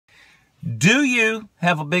Do you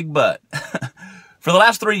have a big butt? For the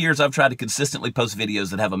last 3 years, I've tried to consistently post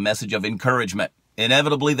videos that have a message of encouragement.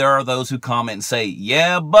 Inevitably, there are those who comment and say,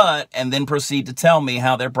 yeah, but, and then proceed to tell me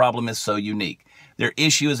how their problem is so unique. Their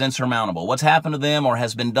issue is insurmountable. What's happened to them or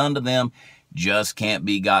has been done to them just can't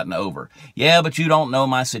be gotten over. Yeah, but you don't know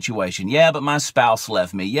my situation. Yeah, but my spouse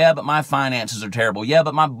left me. Yeah, but my finances are terrible. Yeah,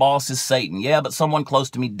 but my boss is Satan. Yeah, but someone close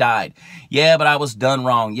to me died. Yeah, but I was done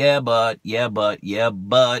wrong. Yeah, but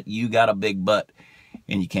you got a big butt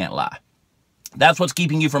and you can't lie. That's what's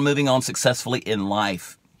keeping you from moving on successfully in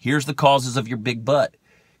life. Here's the causes of your big butt.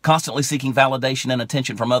 Constantly seeking validation and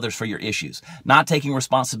attention from others for your issues. Not taking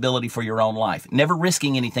responsibility for your own life. Never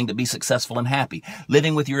risking anything to be successful and happy.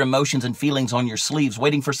 Living with your emotions and feelings on your sleeves,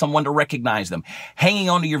 waiting for someone to recognize them. Hanging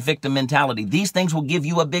on to your victim mentality. These things will give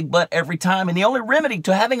you a big butt every time, and the only remedy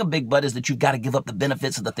to having a big butt is that you've got to give up the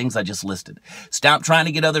benefits of the things I just listed. Stop trying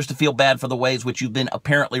to get others to feel bad for the ways which you've been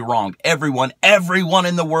apparently wronged. Everyone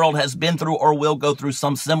in the world has been through or will go through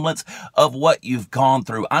some semblance of what you've gone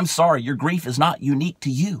through. I'm sorry, your grief is not unique to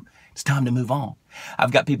you. It's time to move on.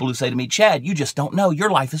 I've got people who say to me, Chad, you just don't know. Your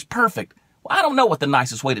life is perfect. Well, I don't know what the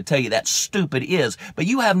nicest way to tell you that stupid is, but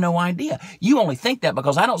you have no idea. You only think that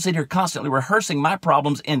because I don't sit here constantly rehearsing my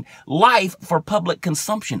problems in life for public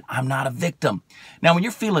consumption. I'm not a victim. Now, when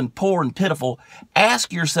you're feeling poor and pitiful,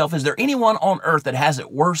 ask yourself, is there anyone on earth that has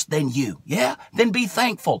it worse than you? Yeah? Then be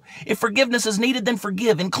thankful. If forgiveness is needed, then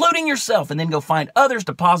forgive, including yourself, and then go find others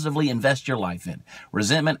to positively invest your life in.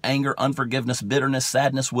 Resentment, anger, unforgiveness, bitterness,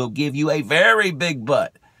 sadness will give you a very big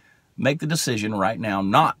butt. Make the decision right now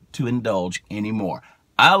not to indulge anymore.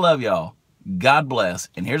 I love y'all. God bless.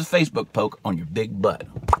 And here's a Facebook poke on your big butt.